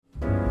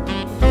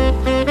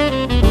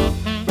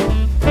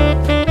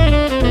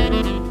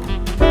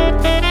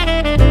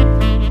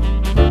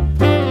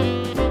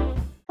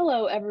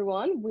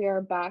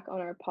back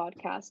on our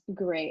podcast,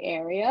 Gray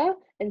Area.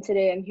 And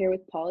today I'm here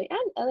with Polly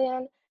and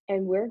Eliane,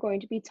 and we're going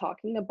to be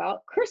talking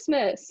about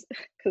Christmas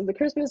because the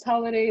Christmas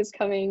holiday is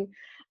coming.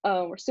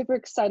 We're super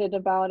excited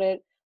about it,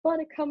 but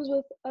it comes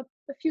with a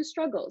few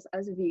struggles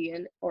as a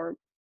vegan, or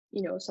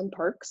some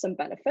perks, some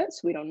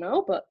benefits. We don't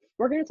know, but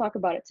we're going to talk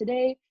about it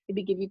today.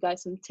 Maybe give you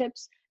guys some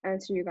tips,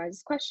 answer your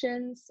guys'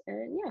 questions,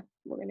 and yeah,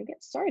 we're going to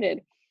get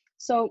started.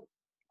 So,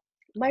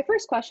 my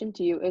first question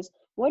to you is,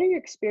 what are your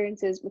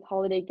experiences with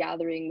holiday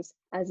gatherings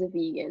as a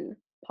vegan,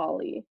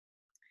 Polly?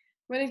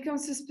 When it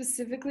comes to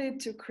specifically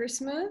to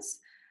Christmas,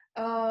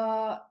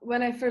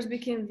 when I first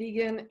became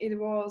vegan, it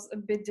was a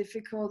bit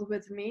difficult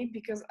with me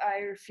because I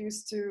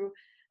refused to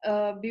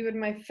be with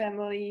my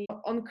family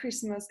on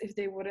Christmas if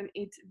they wouldn't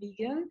eat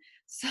vegan.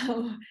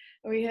 So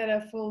we had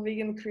a full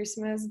vegan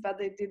Christmas, but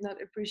they did not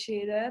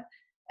appreciate it.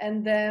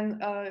 And then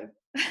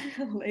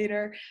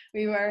later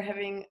we were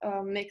having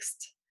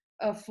mixed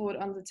food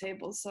on the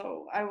table.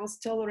 So I was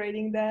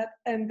tolerating that,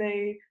 and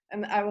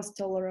I was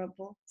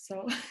tolerable.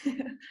 So.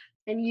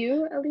 And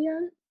you,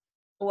 Eliane?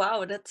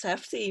 Wow, that's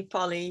hefty,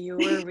 Polly. You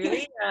were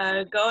really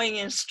going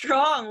in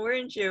strong,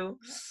 weren't you?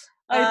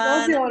 I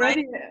told you My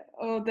already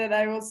that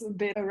I was a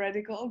bit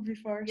radical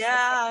before. So.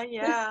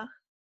 yeah.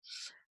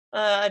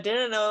 I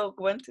didn't know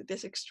it went to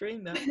this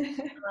extreme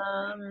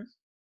though.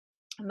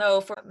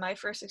 No, for my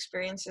first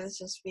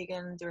experiences as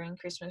vegan during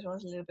Christmas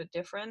was a little bit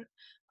different.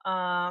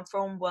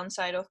 From one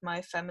side of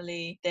my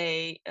family,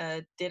 they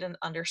didn't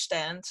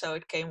understand, so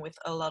it came with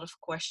a lot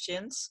of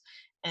questions,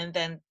 and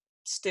then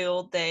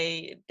still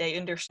they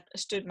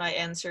understood my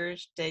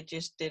answers. They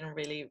just didn't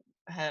really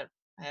have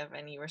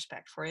any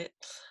respect for it.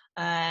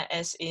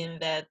 As in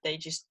that they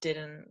just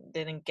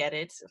didn't get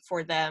it.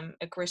 For them,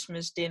 a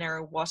Christmas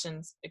dinner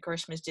wasn't a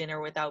Christmas dinner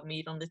without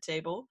meat on the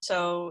table.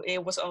 So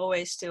it was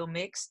always still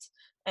mixed.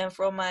 And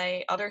from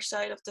my other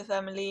side of the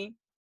family,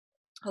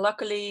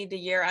 luckily the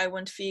year I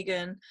went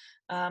vegan,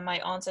 my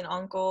aunt and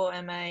uncle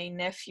and my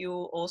nephew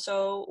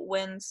also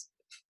went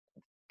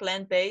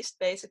plant-based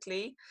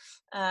basically,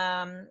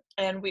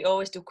 and we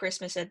always do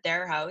Christmas at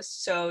their house,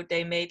 so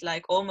they made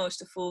like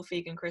almost a full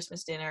vegan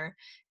Christmas dinner,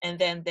 and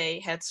then they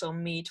had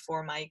some meat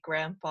for my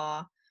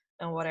grandpa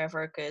and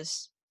whatever,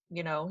 because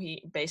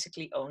he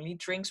basically only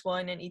drinks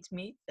wine and eats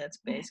meat. That's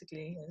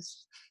basically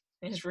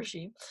his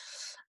regime.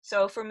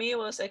 So for me it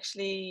was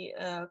actually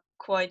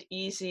quite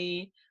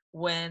easy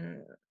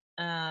when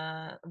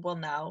well,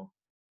 now,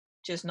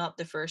 just not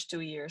the first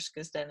 2 years,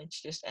 because then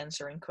it's just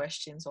answering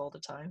questions all the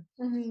time.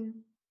 Mm-hmm.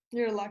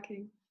 You're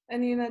lucky.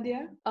 And you,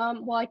 Nadia?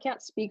 Well, I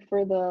can't speak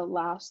for the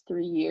last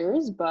 3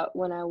 years, but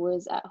when I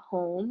was at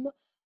home,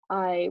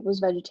 I was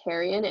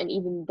vegetarian, and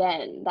even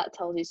then, that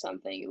tells you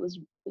something. It was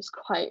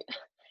quite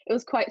it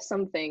was quite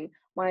something.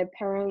 My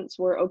parents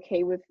were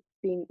okay with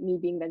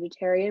being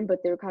vegetarian, but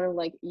they were kind of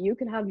like, you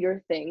can have your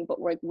thing, but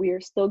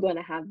we're still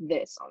gonna have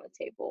this on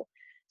the table.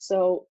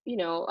 So,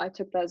 I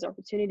took that as an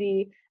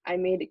opportunity. I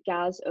made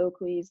Gaz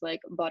Oakley's like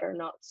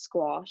butternut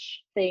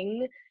squash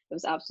thing. It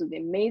was absolutely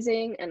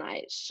amazing, and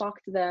I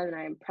shocked them and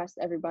I impressed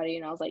everybody,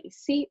 and I was like,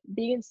 see,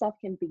 vegan stuff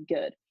can be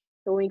good.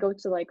 But when we go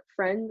to like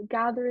friend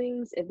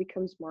gatherings, it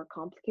becomes more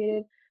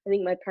complicated. I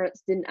think my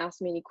parents didn't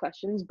ask me any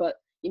questions, but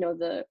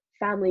the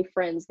family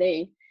friends,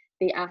 they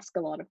ask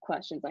a lot of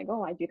questions like, oh,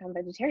 why'd you become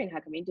vegetarian? How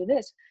can we do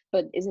this?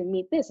 But isn't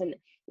meat this? And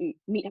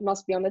meat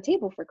must be on the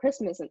table for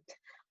Christmas. And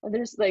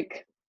there's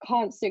like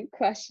constant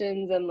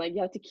questions, and like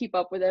you have to keep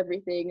up with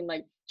everything, and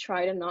like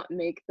try to not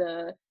make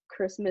the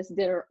Christmas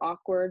dinner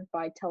awkward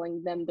by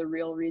telling them the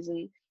real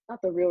reason,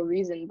 not the real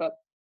reason, but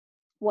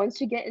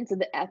once you get into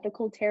the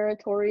ethical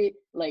territory,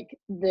 like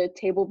the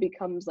table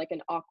becomes like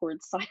an awkward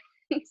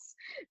silence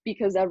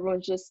because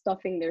everyone's just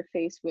stuffing their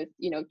face with,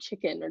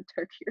 chicken or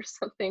turkey or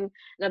something.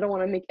 And I don't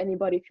want to make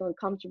anybody feel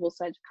uncomfortable.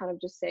 So I just kind of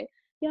just say,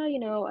 yeah,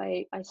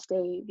 I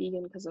stay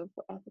vegan because of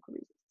ethical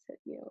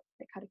reasons.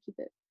 I kind of keep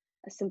it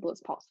as simple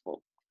as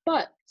possible.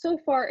 But so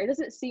far, it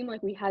doesn't seem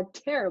like we had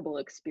terrible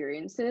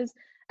experiences.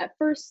 At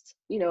first,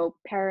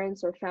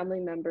 parents or family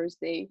members,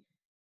 they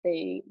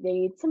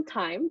need some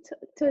time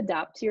to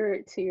adapt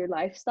to your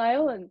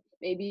lifestyle, and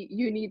maybe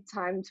you need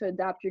time to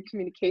adapt your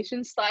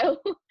communication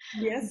style.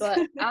 Yes. But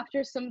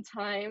after some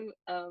time,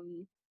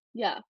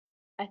 yeah,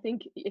 I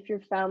think if your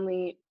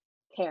family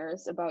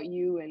cares about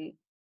you, and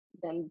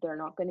then they're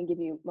not going to give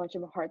you much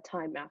of a hard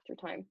time after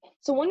time.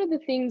 So one of the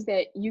things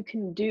that you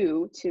can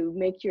do to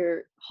make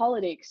your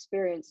holiday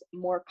experience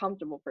more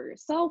comfortable for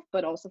yourself,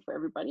 but also for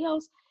everybody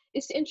else,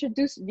 is to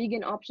introduce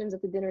vegan options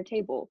at the dinner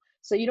table.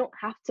 So you don't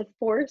have to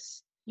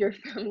force your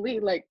family,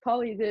 like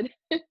Polly did,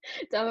 to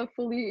have a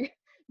fully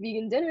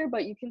vegan dinner,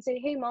 but you can say,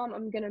 hey mom,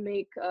 I'm gonna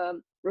make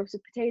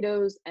roasted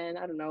potatoes and,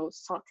 I don't know,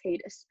 sauteed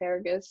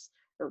asparagus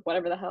or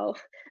whatever the hell,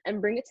 and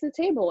bring it to the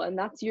table, and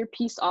that's your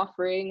peace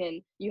offering,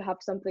 and you have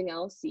something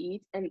else to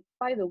eat. And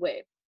by the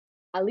way,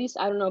 at least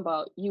I don't know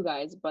about you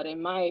guys, but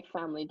in my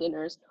family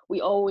dinners,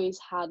 we always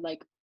had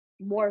like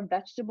more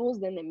vegetables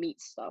than the meat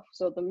stuff.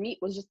 So the meat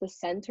was just the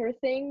center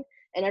thing,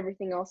 and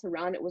everything else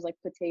around it was like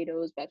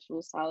potatoes,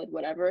 vegetables, salad,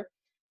 whatever.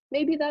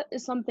 Maybe that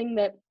is something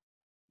that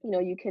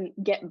you can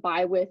get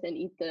by with and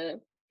eat the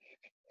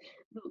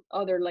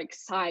other like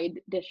side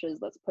dishes.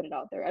 Let's put it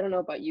out there. I don't know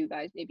about you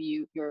guys.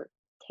 Maybe your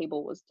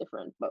table was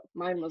different, but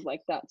mine was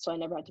like that, so I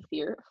never had to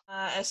fear.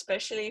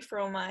 Especially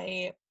from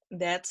my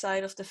dad's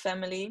side of the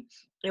family,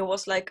 it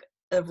was like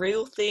a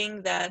real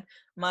thing that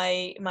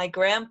my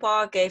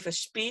grandpa gave a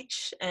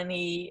speech, and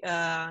he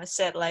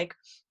said like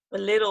a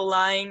little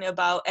line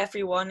about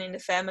everyone in the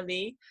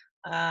family.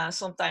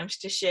 Sometimes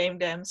to shame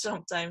them,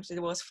 sometimes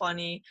it was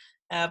funny,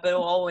 but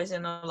always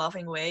in a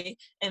loving way.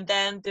 And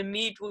then the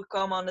meat would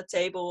come on the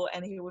table,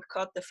 and he would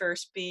cut the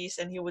first piece,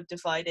 and he would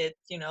divide it,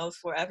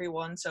 for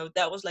everyone. So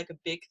that was like a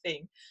big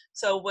thing.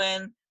 So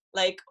when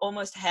like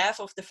almost half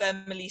of the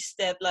family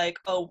said like,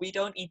 oh, we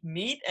don't eat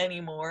meat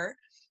anymore,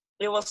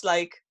 it was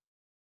like,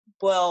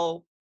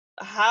 well,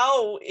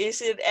 how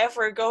is it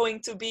ever going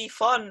to be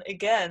fun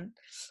again?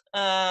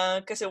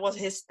 Because it was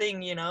his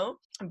thing.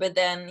 But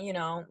then,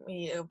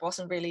 it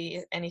wasn't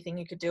really anything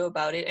he could do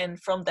about it. And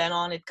from then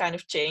on, it kind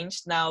of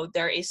changed. Now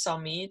there is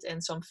some meat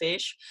and some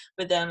fish,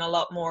 but then a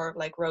lot more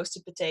like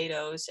roasted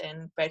potatoes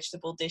and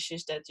vegetable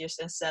dishes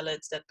and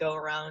salads that go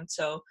around.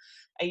 So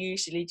I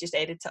usually just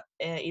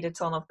eat a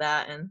ton of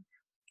that, and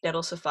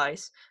that'll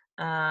suffice.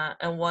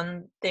 And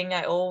one thing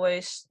I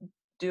always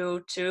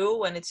do too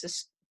when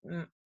it's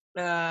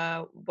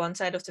one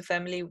side of the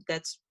family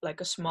that's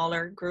like a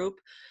smaller group,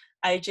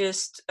 I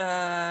just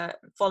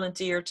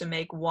volunteer to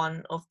make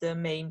one of the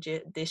main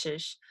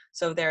dishes,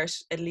 so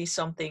there's at least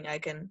something I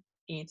can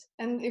eat.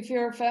 And if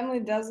your family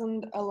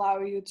doesn't allow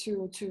you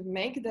to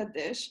make that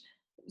dish,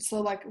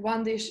 so like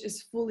one dish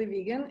is fully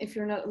vegan, if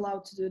you're not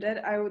allowed to do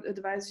that, I would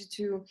advise you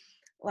to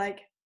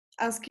like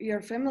ask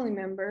your family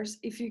members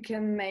if you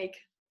can make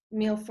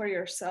meal for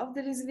yourself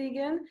that is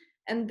vegan,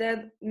 and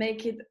then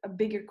make it a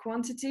bigger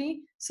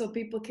quantity so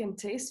people can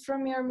taste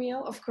from your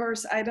meal. Of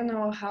course, I don't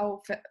know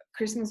how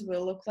Christmas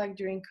will look like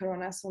during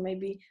Corona, so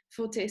maybe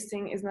food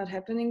tasting is not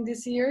happening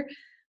this year.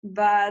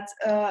 But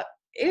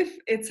if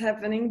it's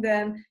happening,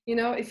 then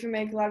if you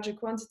make larger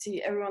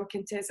quantity, everyone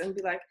can taste and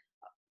be like,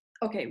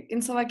 okay,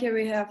 in Slovakia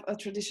we have a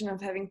tradition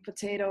of having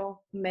potato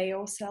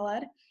mayo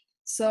salad.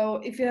 So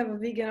if you have a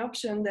vegan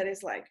option that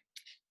is like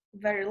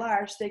very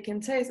large, they can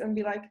taste and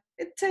be like,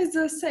 it tastes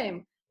the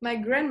same. My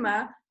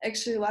grandma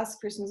actually last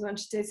Christmas when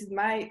she tasted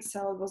my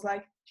salad was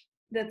like,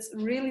 that's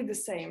really the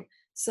same.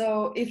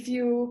 So if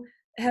you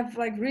have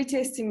like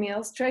retasting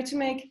meals, try to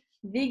make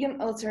vegan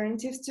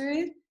alternatives to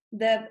it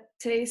that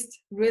taste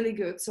really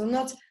good. So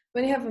not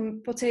when you have a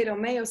potato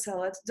mayo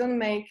salad, don't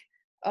make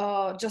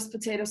just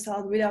potato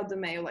salad without the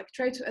mayo. Like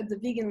try to add the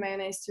vegan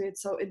mayonnaise to it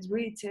so it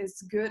really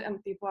tastes good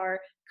and people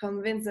are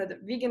convinced that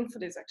vegan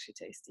food is actually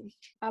tasty.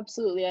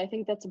 Absolutely. I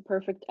think that's a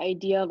perfect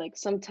idea. Like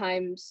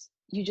sometimes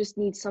you just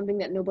need something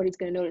that nobody's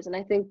going to notice. And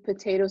I think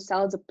potato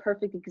salad's a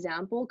perfect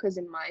example because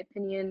in my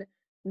opinion,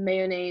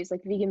 mayonnaise,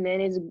 like vegan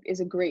mayonnaise is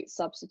a great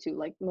substitute.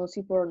 Like most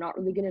people are not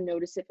really going to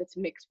notice if it's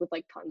mixed with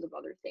like tons of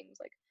other things.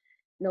 Like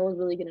no one's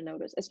really going to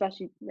notice,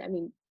 especially, I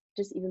mean,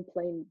 just even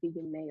plain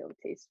vegan mayo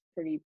tastes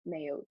pretty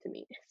mayo to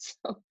me.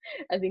 So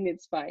I think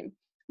it's fine.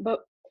 But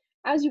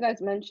as you guys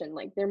mentioned,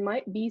 like there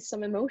might be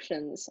some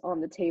emotions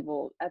on the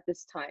table at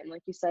this time.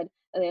 Like you said,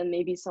 and then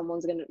maybe some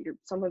of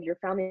your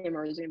family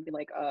members are gonna be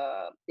like,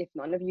 if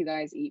none of you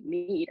guys eat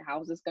meat,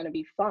 how's this gonna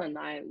be fun?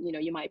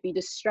 You might be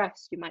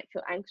distressed, you might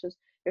feel anxious.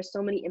 There's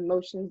so many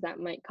emotions that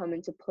might come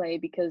into play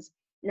because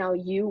now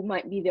you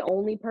might be the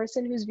only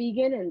person who's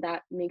vegan and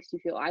that makes you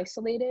feel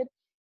isolated,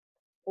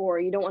 or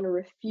you don't want to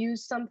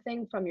refuse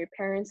something from your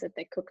parents that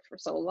they cooked for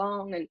so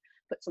long and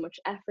put so much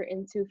effort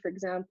into, for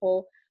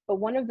example. But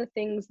one of the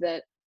things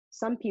that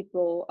some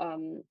people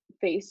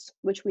face,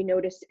 which we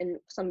noticed in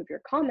some of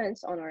your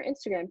comments on our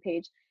Instagram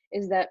page,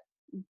 is that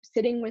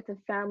sitting with a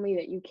family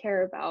that you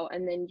care about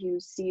and then you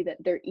see that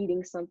they're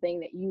eating something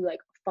that you like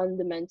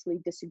fundamentally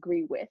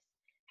disagree with.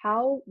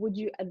 How would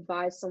you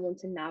advise someone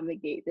to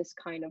navigate this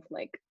kind of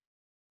like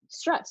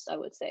stress, I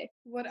would say?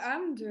 What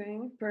I'm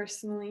doing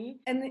personally,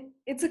 and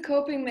it's a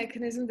coping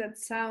mechanism that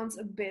sounds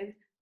a bit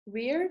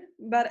weird,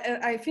 but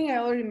I think I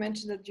already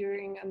mentioned it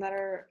during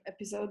another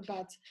episode,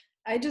 but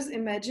I just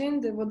imagine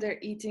that what they're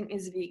eating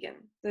is vegan,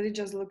 that it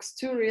just looks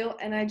too real,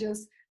 and I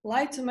just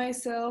lie to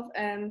myself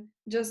and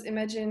just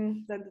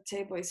imagine that the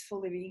table is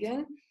fully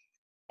vegan.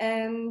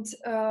 And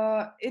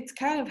it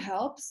kind of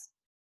helps.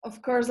 Of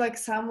course, like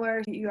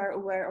somewhere you are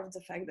aware of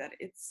the fact that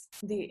it's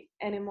the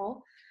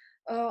animal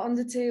on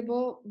the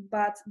table,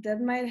 but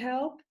that might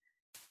help.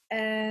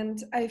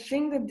 And I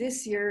think that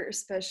this year,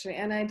 especially,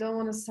 and I don't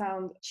want to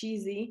sound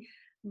cheesy,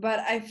 but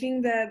I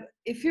think that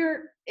if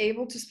you're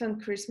able to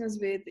spend Christmas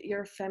with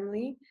your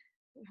family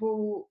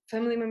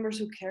members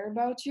who care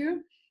about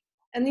you,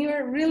 and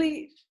you're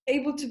really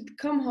able to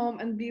come home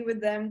and be with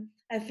them,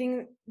 I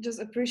think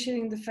just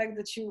appreciating the fact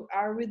that you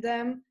are with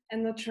them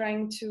and not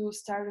trying to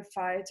start a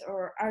fight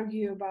or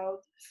argue about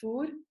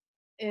food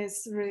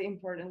is really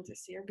important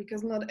this year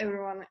because not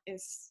everyone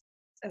is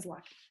as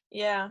lucky.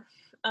 Yeah,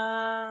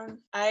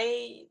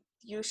 I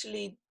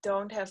usually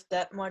don't have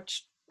that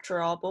much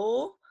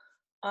trouble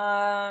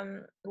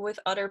with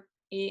other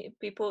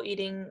people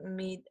eating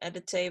meat at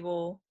the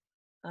table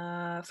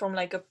from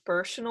like a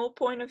personal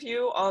point of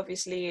view.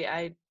 Obviously,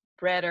 I'd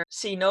rather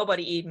see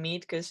nobody eat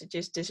meat because it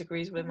just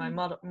disagrees with my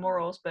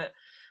morals, but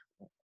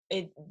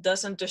it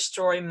doesn't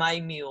destroy my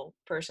meal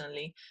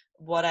personally.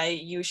 What I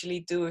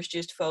usually do is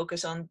just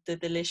focus on the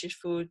delicious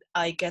food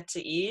I get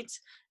to eat,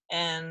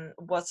 and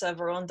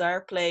whatever on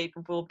their plate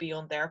will be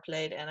on their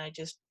plate, and I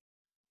just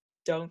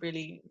don't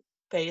really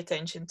pay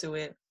attention to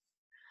it.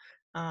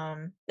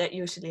 That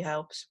usually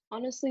helps.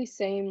 Honestly,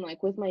 same,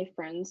 like, with my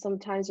friends,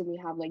 sometimes when we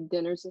have, like,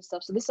 dinners and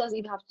stuff, so this doesn't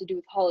even have to do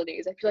with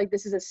holidays. I feel like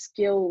this is a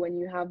skill when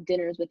you have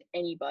dinners with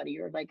anybody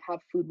or, like, have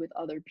food with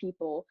other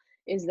people,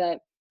 is that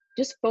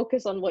just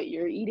focus on what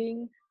you're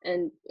eating,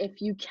 and if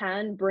you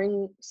can,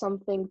 bring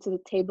something to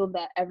the table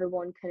that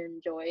everyone can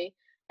enjoy,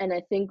 and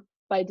I think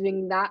by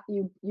doing that,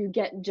 you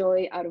get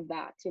joy out of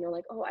that, you know,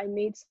 like, "Oh, I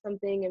made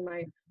something and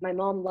my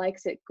mom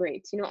likes it,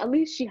 great." You know, at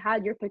least she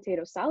had your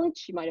potato salad,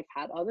 she might have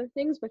had other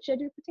things, but she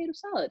had your potato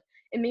salad,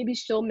 and maybe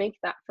she'll make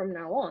that from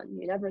now on.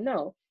 You never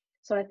know.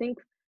 So I think,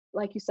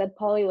 like you said,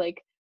 Polly,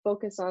 like,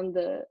 focus on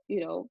the, you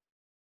know,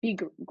 be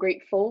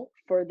grateful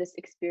for this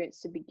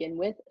experience to begin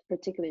with,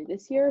 particularly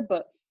this year,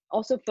 but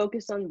also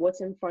focus on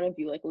what's in front of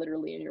you, like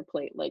literally in your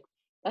plate. Like,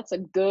 that's a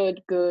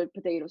good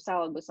potato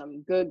salad with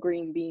some good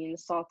green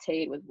beans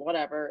sauteed with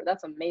whatever.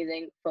 That's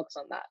amazing. Focus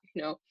on that,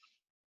 you know.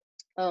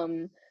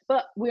 Um,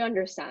 but we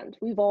understand.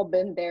 We've all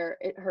been there.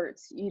 It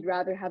hurts. You'd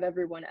rather have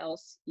everyone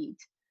else eat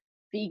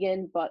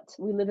vegan, but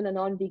we live in a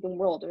non-vegan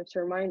world. We have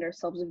to remind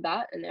ourselves of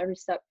that, and every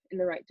step in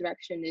the right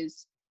direction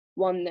is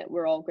one that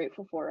we're all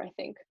grateful for, I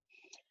think.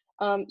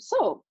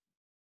 So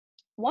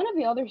one of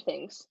the other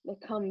things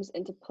that comes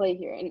into play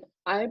here, and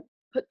I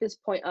put this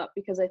point up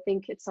because I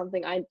think it's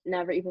something I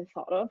never even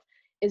thought of,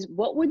 is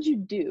what would you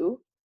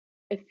do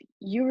if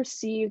you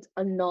received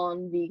a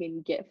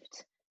non-vegan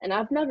gift? And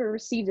I've never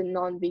received a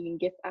non-vegan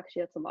gift.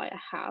 Actually, that's a lie.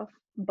 I have,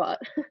 but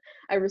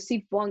I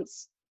received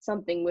once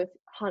something with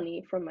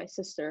honey from my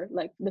sister,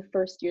 like the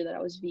first year that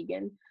I was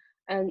vegan.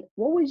 And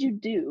what would you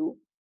do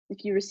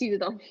if you received a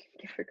non-vegan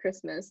gift for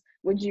Christmas?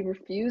 Would you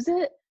refuse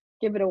it,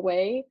 give it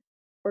away,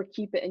 or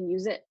keep it and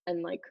use it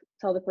and like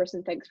tell the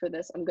person, thanks for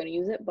this, I'm going to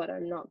use it, but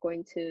I'm not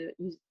going to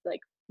use, like,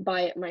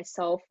 buy it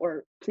myself,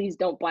 or please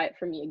don't buy it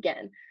from me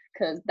again,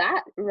 because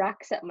that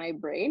racks at my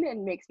brain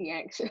and makes me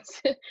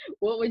anxious.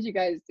 What would you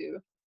guys do?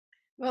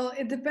 Well,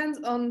 it depends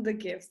on the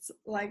gifts.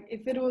 Like,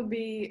 if it would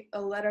be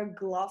a leather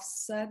glove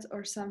set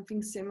or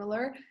something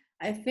similar,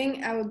 I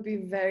think I would be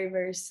very,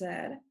 very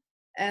sad.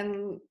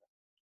 And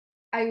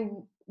I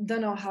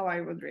don't know how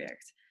I would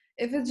react.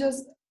 If it's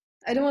just,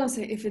 I don't want to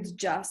say if it's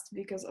just,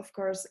 because of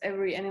course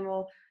every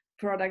animal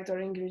product or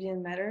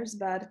ingredient matters,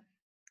 but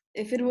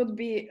if it would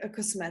be a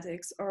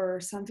cosmetics or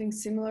something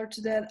similar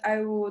to that,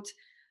 I would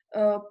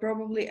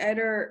probably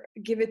either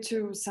give it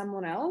to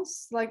someone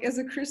else, like as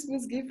a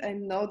Christmas gift. I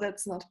know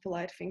that's not a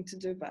polite thing to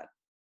do, but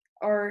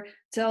or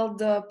tell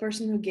the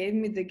person who gave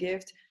me the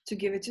gift to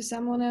give it to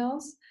someone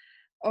else,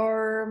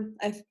 or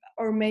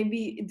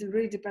maybe it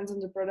really depends on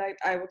the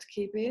product. I would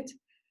keep it.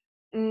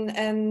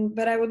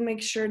 But I would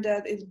make sure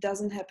that it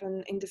doesn't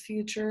happen in the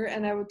future,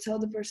 and I would tell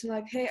the person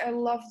like, hey, I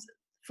love,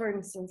 for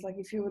instance, like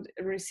if you would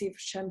receive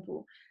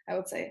shampoo, I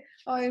would say,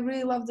 oh, I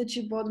really love that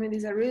you bought me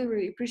this, I really,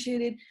 really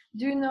appreciate it.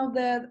 Do you know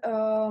that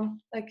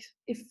like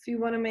if you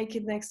want to make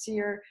it next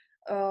year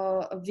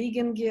a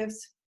vegan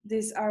gift,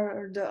 these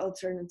are the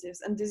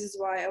alternatives, and this is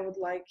why I would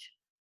like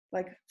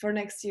for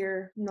next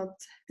year not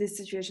this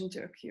situation to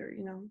occur,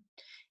 you know.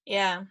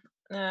 Yeah,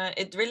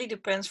 it really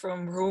depends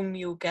from whom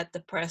you get the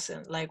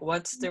present. Like,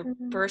 what's the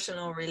Mhm.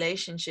 personal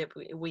relationship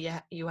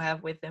you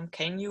have with them?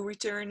 Can you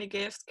return a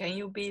gift? Can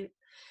you be?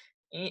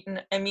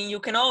 I mean, you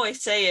can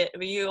always say it,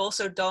 but you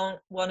also don't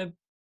want to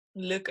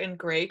look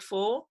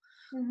ungrateful.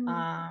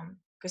 Mhm.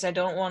 Because I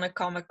don't want to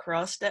come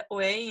across that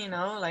way, you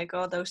know, like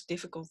all those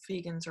difficult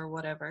vegans or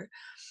whatever.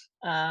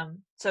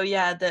 So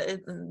yeah,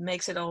 it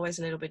makes it always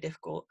a little bit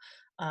difficult.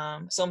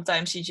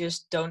 Sometimes you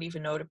just don't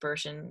even know the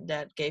person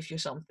that gave you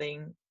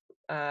something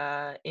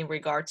in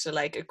regards to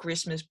like a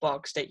Christmas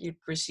box that you'd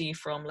receive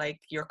from like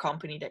your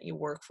company that you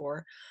work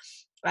for.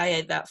 I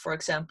had that, for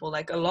example,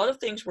 like a lot of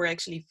things were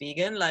actually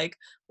vegan. Like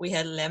we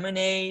had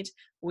lemonade,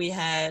 we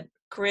had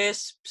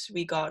crisps,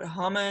 we got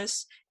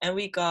hummus, and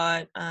we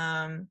got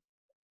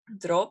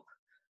drop,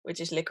 which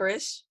is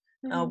licorice,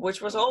 Mhm.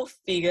 which was all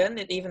vegan.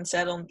 It even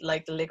said on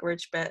like the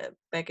licorice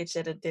package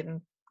that it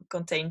didn't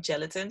contain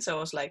gelatin, so I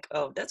was like,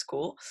 oh, that's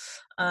cool.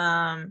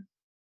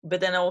 But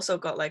then I also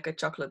got like a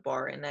chocolate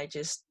bar, and I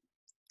just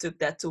took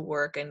that to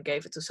work and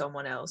gave it to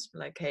someone else.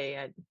 Like,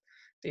 hey,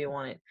 do you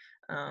want it?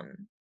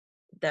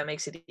 That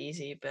makes it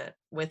easy. But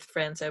with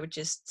friends, I would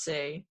just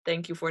say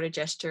thank you for the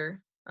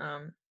gesture.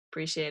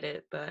 Appreciate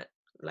it, but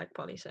like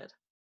Polly said.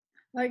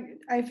 Like,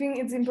 I think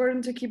it's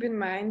important to keep in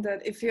mind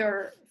that if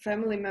your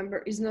family member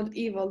is not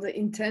evil, the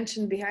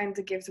intention behind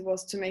the gift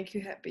was to make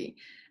you happy.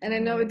 And I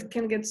know Mm. it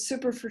can get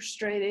super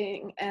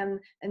frustrating, and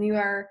you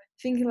are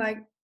thinking like,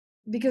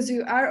 because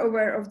you are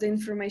aware of the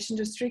information,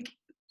 just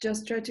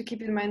just try to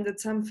keep in mind that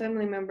some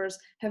family members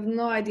have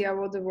no idea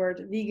what the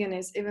word vegan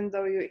is, even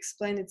though you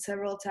explained it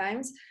several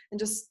times, and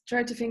just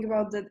try to think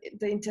about that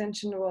the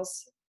intention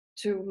was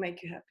to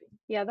make you happy.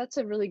 Yeah, that's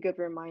a really good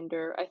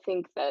reminder. I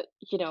think that,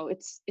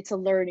 it's a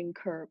learning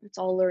curve. It's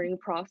all learning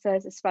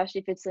process,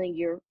 especially if it's in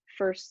your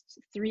first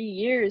 3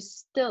 years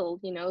still,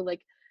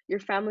 like your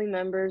family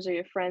members or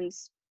your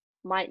friends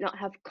might not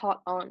have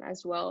caught on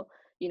as well.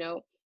 You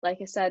know, like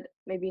I said,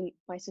 maybe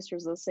my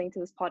sister's listening to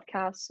this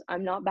podcast.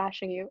 I'm not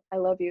bashing you. I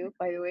love you,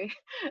 by the way.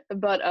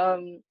 But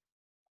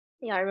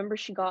yeah, I remember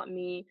she got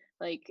me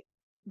like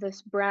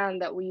this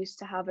brand that we used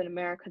to have in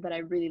America that I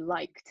really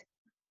liked,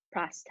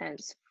 past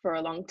tense, for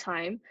a long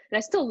time. And I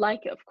still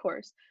like it, of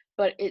course,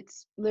 but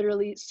it's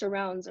literally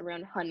surrounds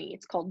around honey.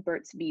 It's called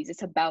Burt's Bees.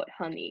 It's about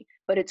honey,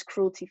 but it's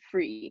cruelty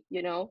free.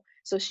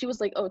 So she was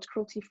like, "Oh, it's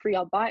cruelty free.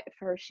 I'll buy it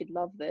for her. She'd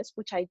love this,"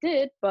 which I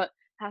did, but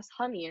it has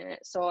honey in it.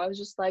 So I was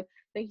just like,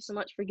 "Thank you so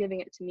much for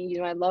giving it to me."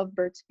 I love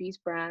Burt's Bees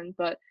brand,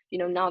 but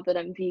now that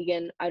I'm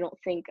vegan, I don't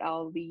think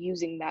I'll be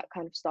using that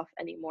kind of stuff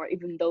anymore,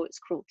 even though it's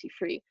cruelty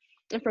free.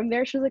 And from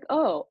there, she was like,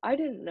 "Oh, I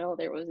didn't know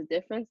there was a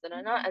difference." Then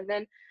I not, and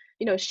then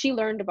she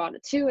learned about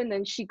it too, and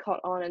then she caught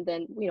on, and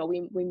then we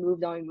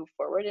moved on, we moved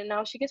forward, and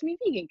now she gives me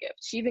vegan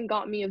gifts. She even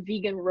got me a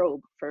vegan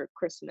robe for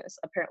Christmas.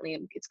 Apparently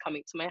it's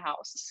coming to my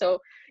house. So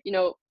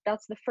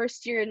that's the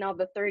first year. Now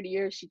the third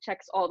year, she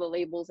checks all the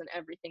labels and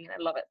everything, and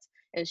I love it.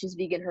 And she's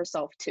vegan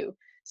herself too,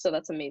 so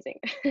that's amazing.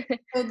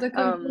 So the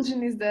um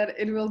conclusion is that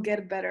it will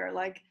get better.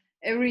 Like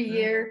every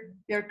year,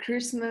 your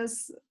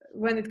Christmas,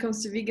 when it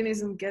comes to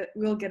veganism,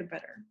 will get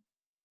better.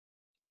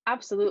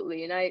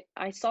 Absolutely. And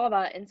I saw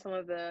that in some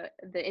of the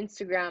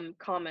Instagram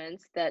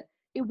comments that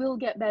it will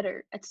get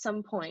better at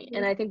some point.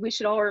 And I think we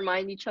should all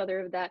remind each other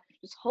of that.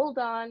 Just hold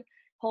on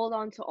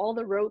to all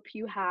the rope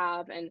you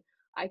have, and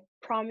I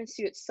promise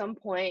you at some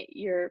point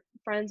your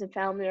friends and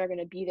family are going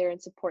to be there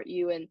and support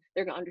you, and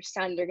they're going to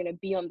understand, they're going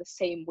to be on the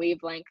same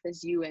wavelength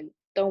as you. And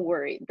don't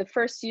worry. The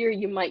first year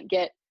you might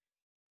get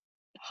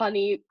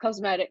honey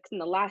cosmetics, and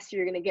the last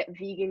year you're going to get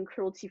vegan,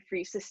 cruelty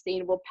free,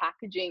 sustainable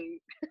packaging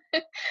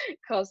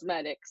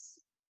cosmetics.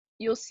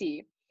 You'll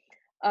see.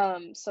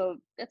 So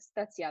that's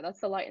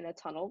the light in the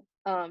tunnel.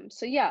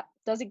 So yeah,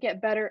 does it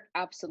get better?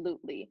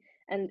 Absolutely.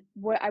 And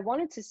what I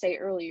wanted to say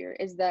earlier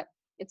is that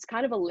it's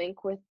kind of a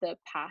link with the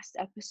past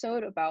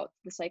episode about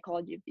the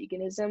psychology of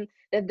veganism,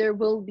 that there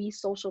will be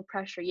social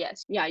pressure.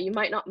 Yes, yeah, you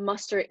might not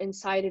muster it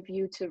inside of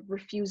you to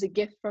refuse a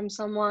gift from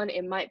someone.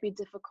 It might be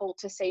difficult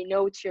to say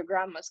no to your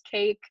grandma's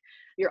cake.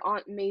 Your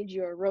aunt made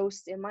you a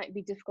roast. It might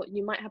be difficult.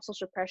 You might have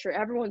social pressure.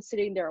 Everyone's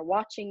sitting there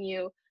watching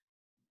you.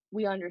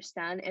 We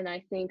understand, and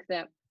I think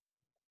that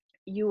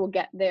you will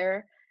get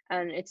there,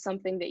 and it's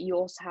something that you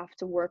also have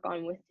to work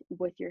on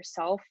with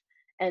yourself.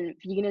 And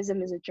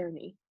veganism is a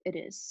journey. It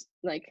is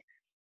like,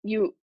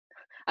 you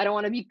I don't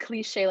want to be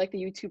cliche like the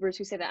YouTubers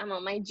who say that I'm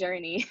on my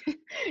journey.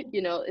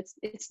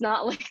 It's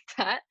not like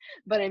that,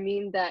 but I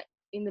mean that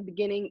in the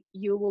beginning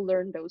you will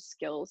learn those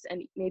skills,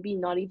 and maybe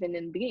not even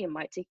in the beginning, it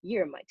might take a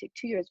year, it might take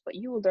 2 years, but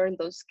you will learn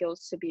those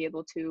skills to be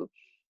able to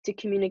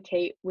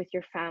communicate with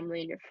your family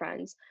and your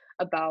friends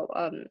about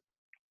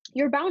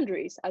your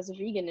boundaries as a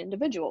vegan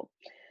individual.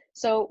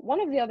 So one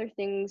of the other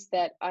things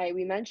that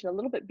we mentioned a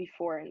little bit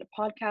before in the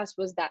podcast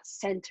was that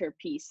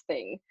centerpiece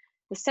thing.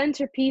 The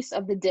centerpiece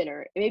of the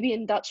dinner. Maybe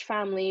in Dutch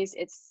families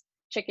it's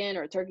chicken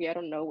or turkey. I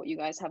don't know what you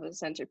guys have as a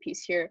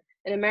centerpiece here.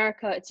 In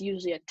America, it's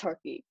usually a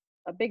turkey,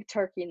 a big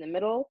turkey in the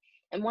middle.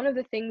 And one of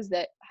the things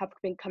that have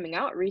been coming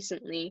out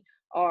recently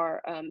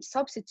are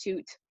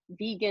substitute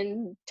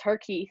vegan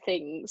turkey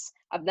things.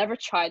 I've never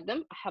tried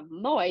them. I have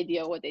no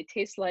idea what they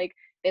taste like.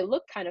 They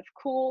look kind of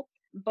cool,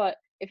 but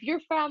if your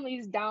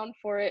family's down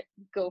for it,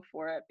 go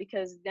for it,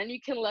 because then you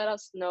can let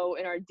us know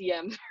in our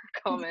DMs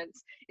or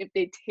comments if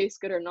they taste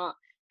good or not.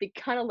 They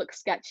kind of look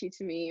sketchy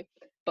to me,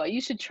 but you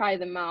should try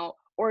them out,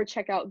 or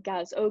check out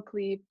Gaz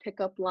Oakley,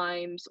 Pickup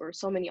Limes, or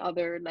so many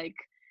other like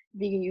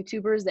vegan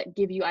YouTubers that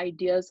give you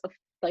ideas of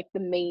like the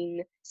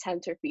main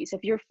centerpiece.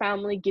 If your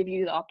family give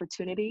you the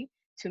opportunity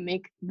to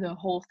make the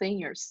whole thing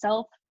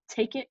yourself,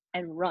 take it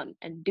and run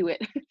and do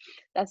it.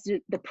 That's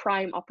the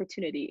prime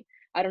opportunity.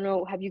 I don't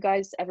know, have you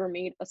guys ever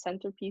made a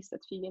centerpiece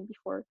that's vegan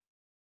before?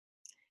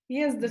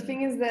 Yes, the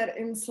thing is that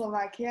in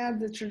Slovakia,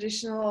 the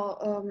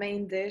traditional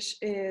main dish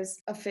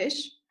is a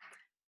fish.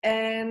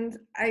 And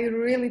I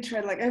really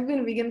tried, like, I've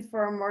been vegan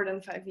for more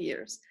than 5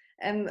 years.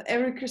 And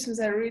every Christmas,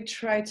 I really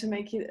try to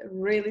make it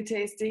really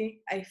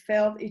tasty. I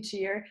failed each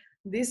year.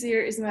 This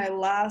year is my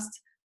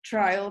last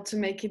trial to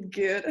make it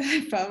good.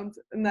 I found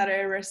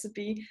another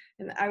recipe,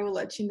 and I will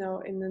let you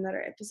know in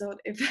another episode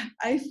if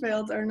I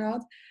failed or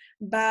not.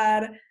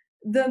 But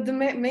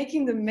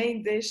making the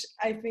main dish,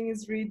 I think,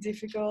 is really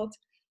difficult.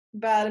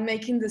 But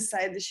making the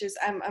side dishes,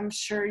 I'm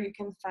sure you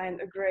can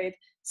find a great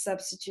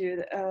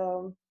substitute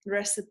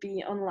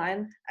recipe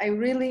online. I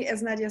really,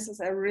 as Nadia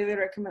says, I really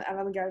recommend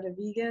Avantgarde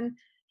Vegan.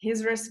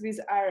 His recipes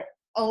are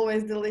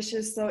always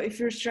delicious. So if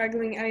you're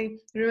struggling, I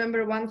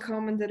remember one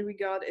comment that we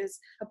got is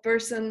a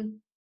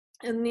person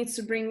needs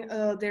to bring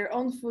their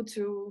own food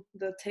to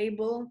the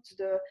table, to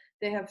the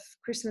they have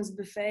Christmas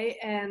buffet,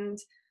 and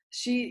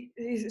she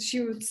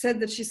said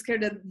that she's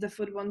scared that the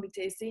food won't be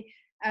tasty.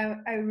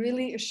 I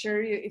really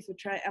assure you, if you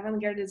try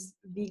Avant-Garde's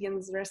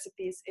vegans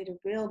recipes, it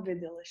will be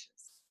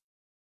delicious.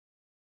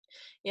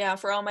 Yeah,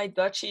 for all my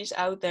Dutchies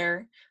out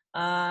there,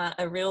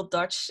 a real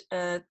Dutch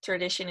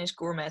tradition is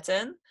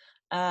gourmetten.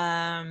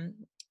 Um,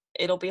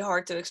 it'll be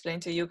hard to explain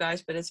to you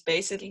guys, but it's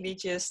basically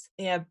just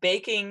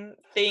baking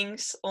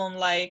things on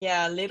like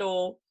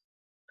little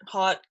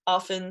hot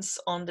ovens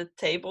on the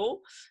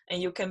table,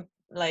 and you can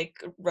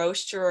like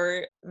roast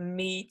your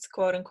meat,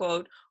 quote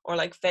unquote, or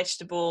like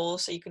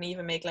vegetables. So you can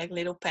even make like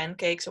little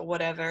pancakes or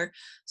whatever.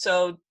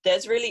 So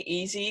that's really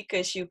easy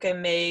because you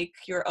can make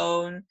your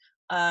own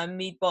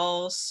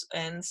meatballs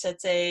and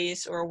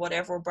satays or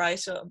whatever.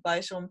 Buy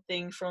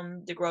something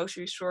from the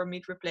grocery store,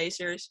 meat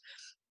replacers,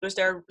 because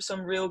there are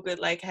some real good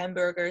like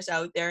hamburgers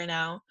out there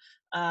now.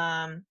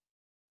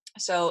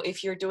 So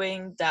if you're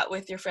doing that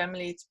with your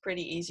family, it's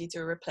pretty easy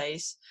to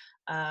replace.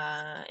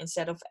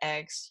 Instead of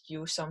eggs,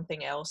 use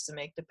something else to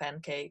make the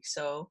pancake.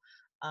 So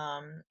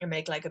you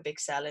make like a big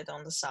salad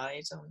on the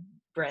side, on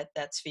bread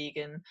that's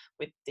vegan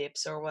with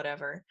dips or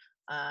whatever.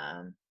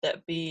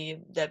 That'd be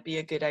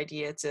a good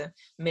idea to,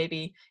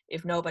 maybe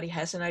if nobody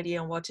has an idea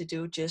on what to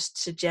do,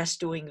 just suggest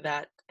doing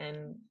that,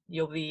 and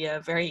you'll be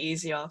very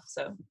easy off.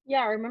 So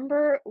Yeah, I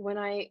remember when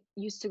I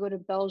used to go to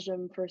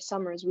Belgium for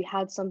summers, we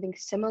had something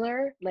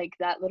similar, like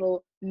that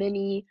little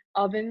mini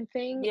oven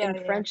thing. yeah, In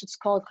yeah, French, it's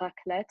called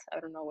raclette. I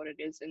don't know what it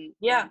is in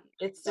yeah.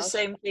 It's the Dutch.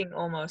 same thing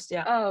almost.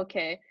 Yeah. Oh,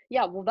 okay.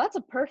 Yeah, well, that's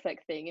a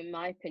perfect thing in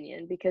my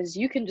opinion, because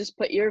you can just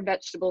put your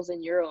vegetables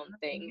in your own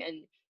thing, Mhm.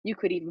 and you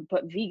could even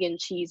put vegan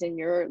cheese in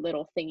your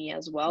little thingy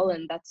as well, Mhm.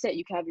 and that's it.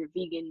 You can have your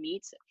vegan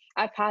meats.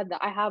 I've had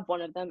that. I have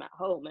one of them at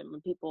home, and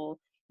when people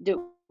do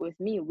it with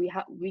me,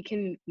 we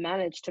can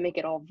manage to make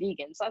it all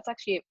vegan. So that's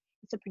actually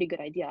it's a pretty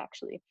good idea,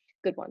 actually.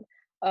 Good one.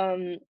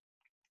 Um,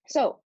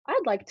 so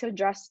I'd like to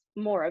address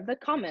more of the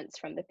comments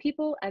from the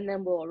people, and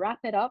then we'll wrap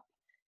it up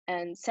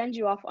and send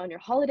you off on your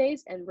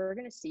holidays. And we're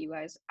going to see you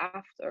guys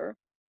after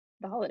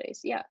the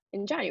holidays. Yeah,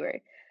 in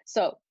January.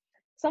 So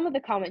some of the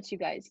comments you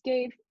guys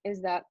gave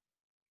is that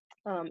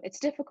it's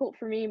difficult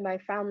for me. My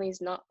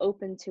family's not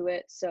open to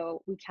it,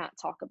 so we can't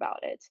talk about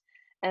it.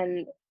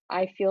 And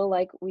I feel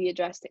like we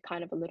addressed it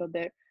kind of a little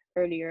bit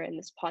earlier in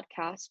this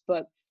podcast.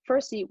 But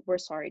firstly, we're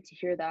sorry to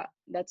hear that.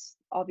 That's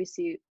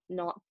obviously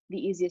not the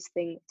easiest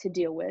thing to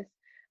deal with.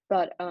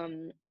 But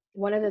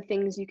one of the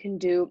things you can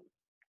do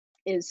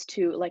is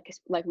to,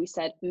 like we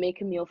said,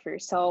 make a meal for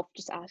yourself.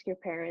 Just ask your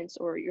parents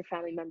or your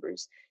family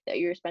members that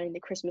you're spending the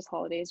Christmas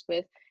holidays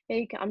with,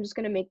 hey, I'm just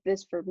going to make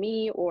this for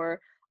me, or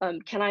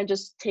can I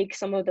just take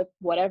some of the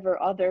whatever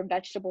other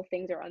vegetable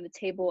things are on the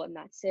table and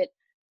that's it.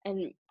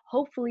 And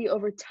hopefully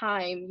over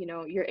time,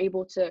 you're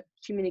able to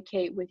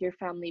communicate with your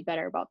family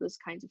better about those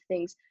kinds of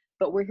things,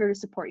 but we're here to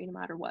support you no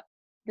matter what.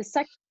 The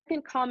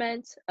second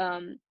comment,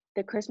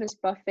 the Christmas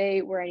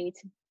buffet where I need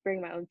to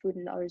bring my own food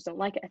and others don't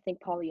like it, I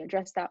think Polly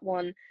addressed that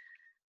one.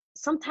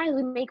 Sometimes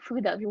we make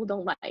food that people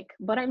don't like,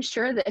 but I'm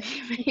sure that if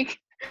you make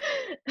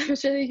I'm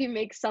sure that if you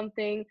make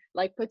something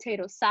like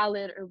potato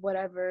salad or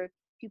whatever,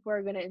 people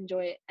are gonna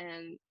enjoy it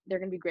and they're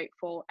gonna be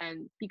grateful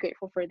and be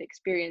grateful for the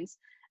experience.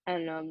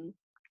 And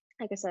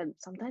like I said,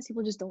 sometimes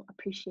people just don't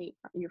appreciate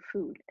your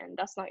food, and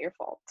that's not your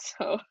fault.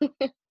 So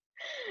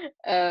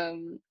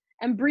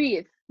and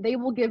breathe. They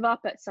will give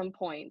up at some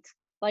point.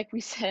 Like we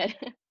said,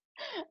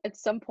 at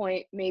some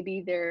point,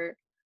 maybe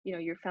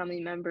your family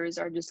members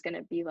are just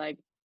gonna be like,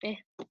 eh,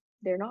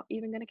 they're not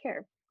even gonna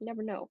care. You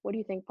never know. What do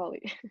you think,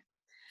 Polly?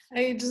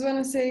 I just want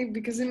to say,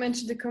 because you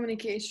mentioned the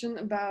communication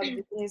about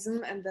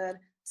veganism and that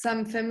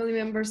some family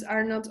members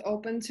are not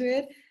open to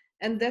it,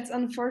 and that's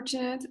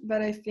unfortunate.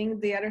 But I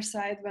think the other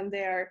side, when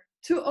they are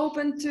too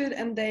open to it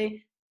and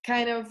they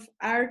kind of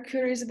are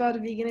curious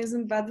about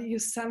veganism, but you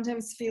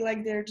sometimes feel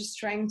like they're just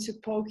trying to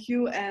poke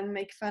you and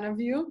make fun of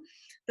you.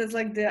 That's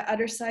like the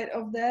other side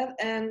of that.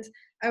 And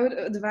I would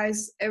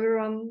advise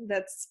everyone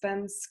that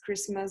spends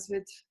Christmas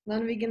with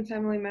non-vegan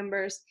family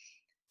members,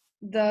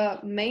 the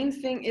main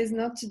thing is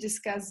not to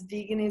discuss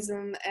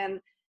veganism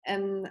and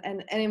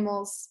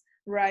animals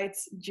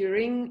rights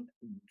during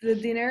the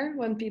dinner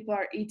when people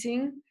are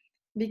eating,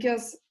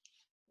 because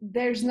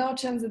there's no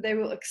chance that they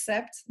will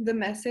accept the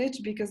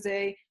message, because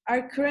they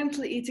are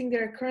currently eating,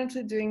 they're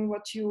currently doing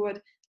what you would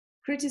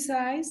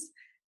criticize,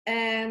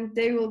 and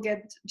they will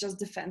get just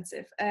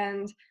defensive.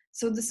 And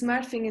so the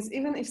smart thing is,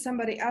 even if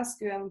somebody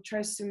asks you and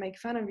tries to make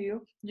fun of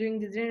you during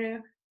the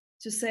dinner,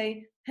 to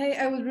say, hey,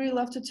 I would really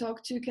love to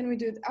talk to you, can we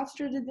do it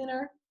after the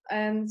dinner?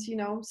 And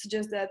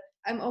suggest that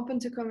I'm open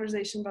to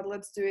conversation, but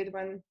let's do it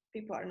when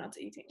people are not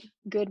eating.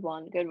 Good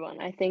one, good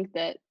one. I think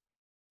that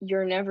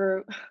you're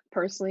never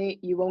personally,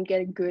 you won't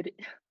get a good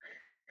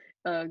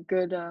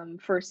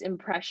first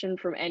impression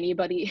from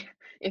anybody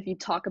if you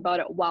talk about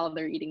it while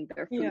they're eating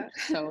their food. Yeah.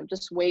 So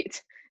just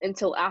wait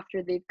until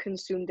after they've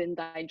consumed and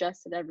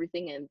digested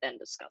everything and then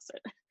discuss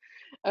it.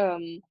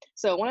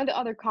 So one of the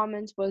other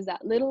comments was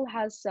that Little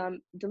has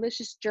some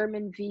delicious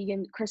German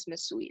vegan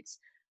Christmas sweets.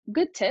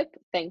 Good tip,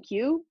 thank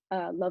you,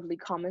 lovely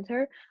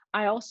commenter.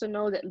 I also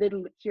know that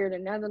Lidl here in the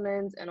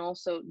Netherlands and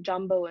also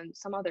Jumbo and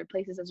some other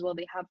places as well,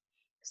 they have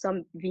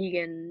some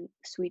vegan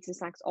sweets and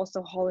snacks.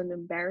 Also Holland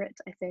and Barrett,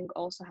 I think,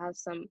 also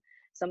has some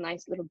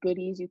nice little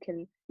goodies you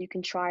can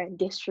try and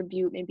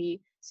distribute,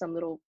 maybe some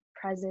little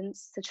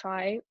presents to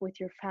try with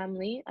your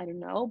family. I don't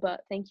know,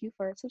 but thank you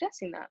for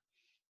suggesting that.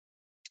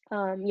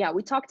 Yeah,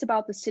 we talked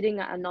about the sitting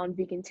at a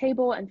non-vegan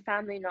table and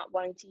family not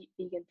wanting to eat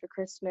vegan for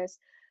Christmas.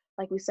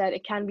 Like we said,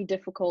 it can be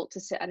difficult to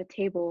sit at a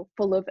table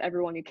full of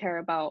everyone you care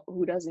about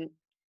who doesn't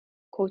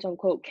quote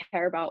unquote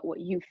care about what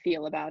you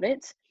feel about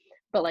it.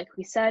 But like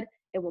we said,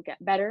 it will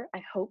get better,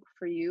 I hope,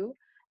 for you.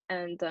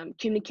 And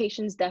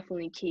communication is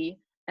definitely key.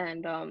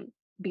 And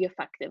be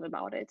effective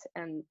about it.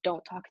 And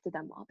don't talk to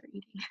them while they're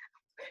eating.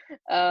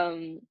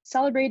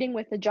 Celebrating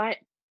with a giant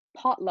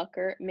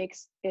potlucker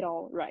makes it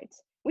all right,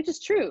 which is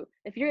true.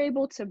 If you're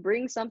able to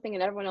bring something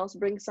and everyone else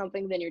brings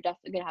something, then you're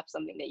definitely gonna have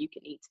something that you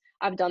can eat.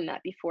 I've done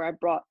that before. I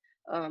brought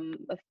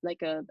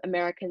like a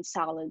American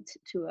salad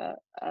to a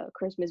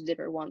Christmas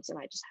dinner once, and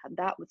I just had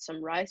that with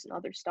some rice and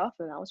other stuff,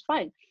 and that was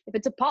fine. If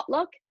it's a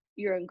potluck,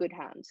 you're in good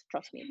hands,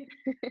 trust me.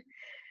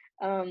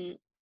 um,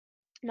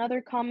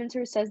 Another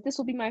commenter says, this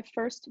will be my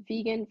first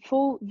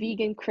full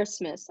vegan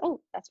Christmas.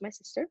 Oh, that's my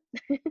sister.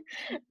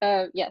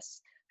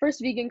 Yes,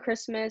 first vegan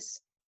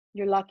Christmas.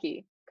 You're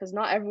lucky because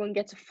not everyone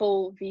gets a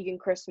full vegan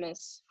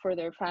Christmas for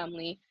their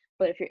family.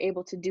 But if you're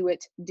able to do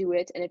it, do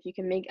it. And if you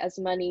can make as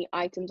many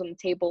items on the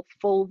table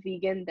full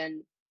vegan,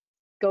 then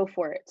go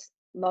for it.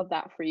 Love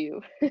that for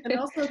you. And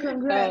also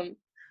congrats.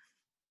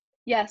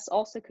 Yes,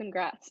 also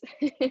congrats.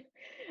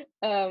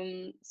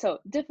 So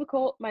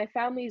difficult. My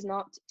family is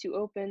not too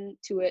open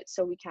to it,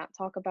 so we can't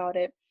talk about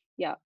it.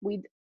 Yeah,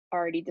 we'd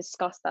already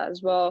discussed that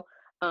as well.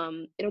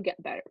 It'll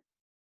get better,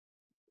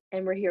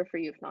 and we're here for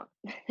you if not.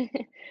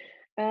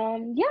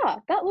 Yeah,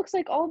 that looks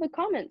like all the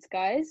comments,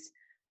 guys.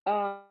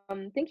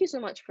 Thank you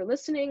so much for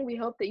listening. We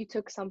hope that you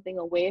took something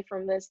away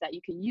from this that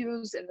you can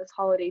use in this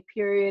holiday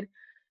period.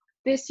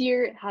 This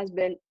year has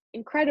been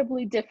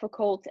incredibly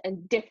difficult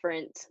and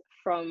different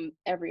from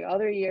every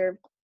other year.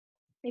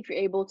 If you're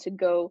able to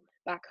go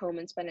back home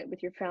and spend it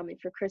with your family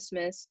for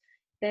Christmas,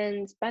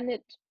 then spend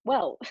it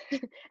well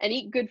and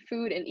eat good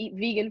food and eat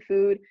vegan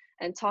food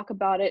and talk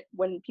about it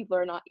when people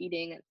are not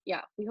eating. And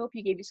yeah, we hope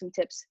you gave you some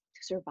tips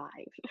to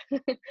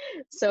survive.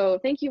 So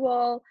thank you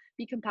all.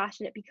 Be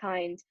compassionate, be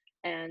kind,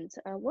 and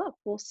well,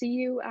 we'll see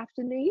you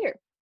after New Year.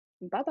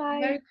 Bye bye.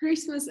 Merry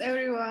Christmas,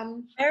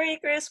 everyone. Merry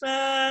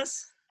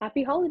Christmas.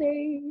 Happy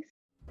holidays.